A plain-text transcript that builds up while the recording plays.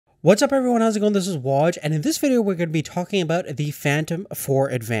What's up everyone, how's it going? This is Waj, and in this video we're going to be talking about the Phantom 4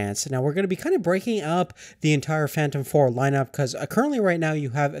 Advanced. Now we're going to be kind of breaking up the entire Phantom 4 lineup because currently right now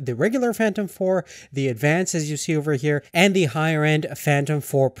you have the regular Phantom 4, the Advanced as you see over here, and the higher end Phantom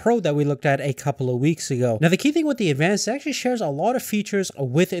 4 Pro that we looked at a couple of weeks ago. Now the key thing with the Advanced, it actually shares a lot of features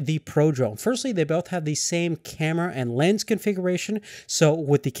with the Pro drone. Firstly, they both have the same camera and lens configuration. So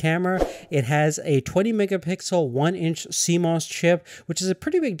with the camera, it has a 20 megapixel 1-inch CMOS chip, which is a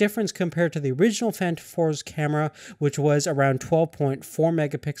pretty big difference compared to the original Phantom 4's camera, which was around 12.4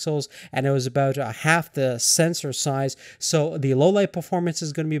 megapixels, and it was about half the sensor size. So the low light performance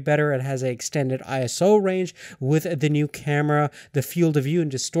is going to be better. It has an extended ISO range with the new camera. The field of view and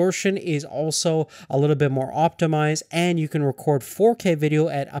distortion is also a little bit more optimized, and you can record 4K video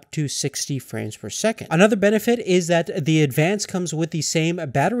at up to 60 frames per second. Another benefit is that the Advanced comes with the same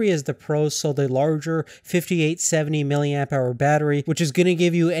battery as the Pro, so the larger 5870 milliamp hour battery, which is going to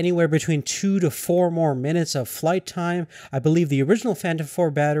give you anywhere between 2 to 4 more minutes of flight time. I believe the original Phantom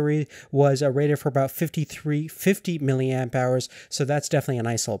 4 battery was rated for about 5350 milliamp hours, so that's definitely a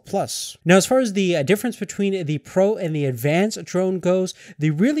nice little plus. Now, as far as the difference between the Pro and the Advanced drone goes,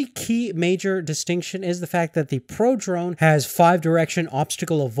 the really key major distinction is the fact that the Pro drone has 5-direction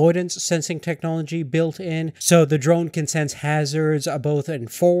obstacle avoidance sensing technology built in, so the drone can sense hazards both in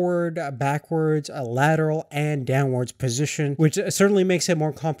forward, backwards, lateral, and downwards position, which certainly makes it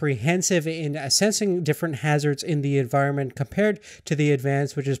more comprehensive in sensing different hazards in the environment compared to the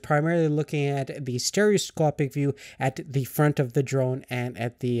Advanced, which is primarily looking at the stereoscopic view at the front of the drone and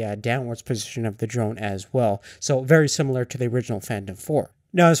at the downwards position of the drone as well. So very similar to the original Phantom 4.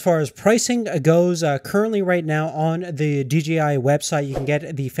 Now, as far as pricing goes, currently right now on the DJI website, you can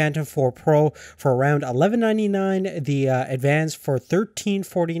get the Phantom 4 Pro for around $11.99, the Advanced for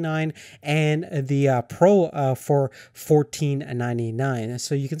 $13.49, and the Pro for $14.99.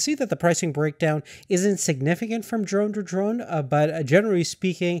 So you can see that the pricing breakdown isn't significant from drone to drone, but generally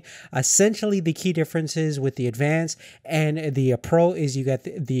speaking, essentially the key differences with the Advanced and the Pro is you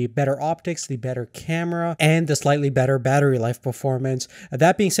get the better optics, the better camera, and the slightly better battery life performance.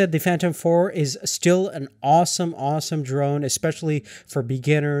 That being said, the Phantom 4 is still an awesome drone, especially for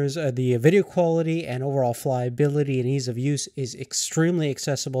beginners. The video quality and overall flyability and ease of use is extremely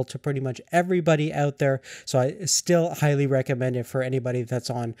accessible to pretty much everybody out there. So I still highly recommend it for anybody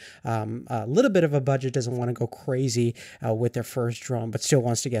that's on a little bit of a budget, doesn't want to go crazy with their first drone, but still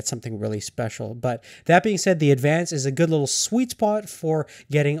wants to get something really special. But that being said, the Advanced is a good little sweet spot for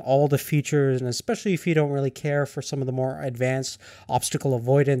getting all the features, and especially if you don't really care for some of the more advanced obstacle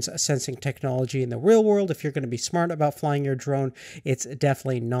avoidance sensing technology in the real world. If you're going to be smart about flying your drone, it's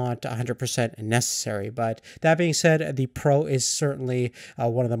definitely not 100% necessary. But that being said, the Pro is certainly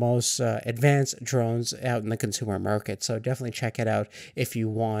one of the most advanced drones out in the consumer market. So definitely check it out if you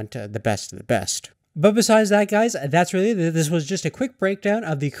want the best of the best. But besides that, guys, that's really it. This was just a quick breakdown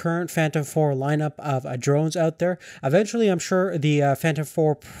of the current Phantom 4 lineup of drones out there. Eventually, I'm sure the Phantom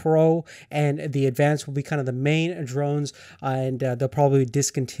 4 Pro and the Advanced will be kind of the main drones, and they'll probably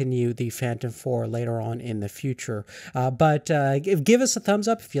discontinue the Phantom 4 later on in the future. But give us a thumbs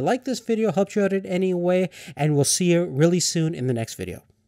up if you like this video, helped you out in any way, and we'll see you really soon in the next video.